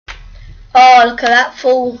Oh, look at that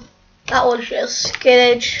fall. That was just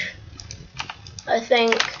skiddage, I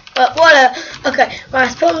think. But whatever. Okay, right,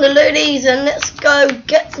 let's put on the loadies and let's go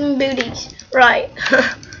get some booties. Right.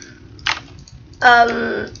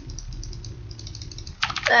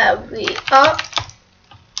 There we are.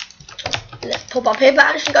 Let's pop up here. But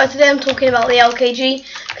actually, guys, today I'm talking about the LKG.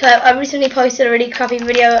 I recently posted a really crappy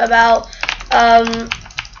video about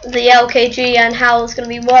the LKG and how it's going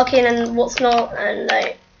to be working and what's not, and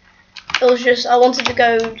like, it was just, I wanted to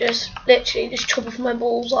go literally chop off my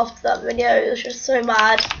balls after that video. It was just so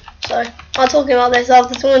bad. So I'm talking about this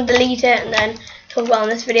after someone delete it and then talk about it in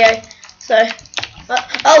this video. So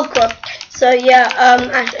oh god. So yeah,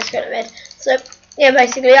 actually let's go to bed. So yeah,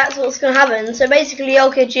 basically that's what's gonna happen. So basically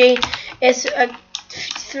LKG is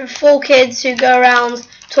 4 kids who go around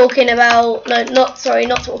talking about, not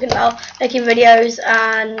talking about, making videos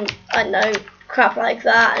and I don't know, crap like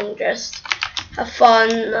that, and just have fun.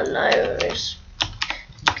 I don't know, it's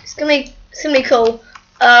gonna be cool.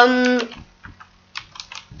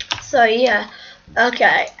 So yeah,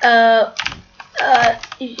 okay.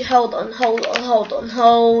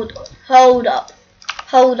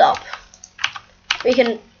 Hold up. We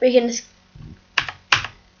can.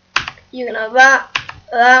 You can have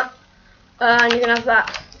that, and you can have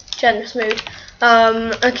that. Generous mood.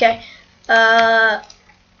 Okay.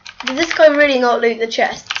 Did this guy really not loot the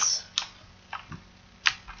chests?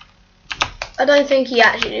 I don't think he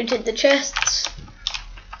actually looted the chests.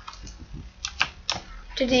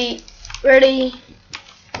 Did he really?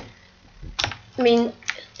 I mean,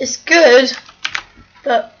 it's good,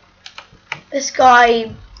 but this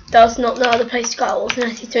guy does not know how to play Skywars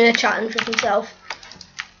unless he's doing a challenge with himself,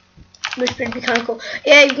 which would be kind of cool.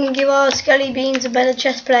 Yeah, you can give our Skelly Beans a better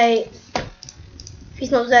chest plate if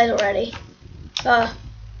he's not dead already. I've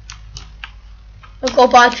got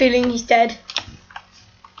a bad feeling he's dead.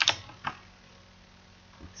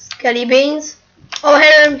 Skelly Beans. Oh, I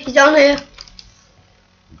hear him. He's down here.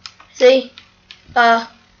 See?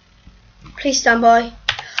 Please stand by.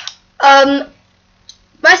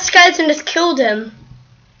 My skeleton just killed him.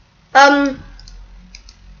 Oh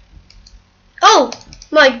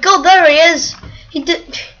my god, there he is. He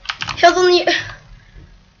killed on the.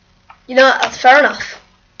 You know what? That's fair enough.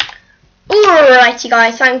 Alrighty,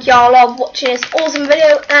 guys. Thank y'all for watching this awesome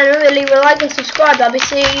video, and remember to leave a like and subscribe. I'll be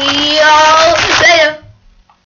seeing y'all later.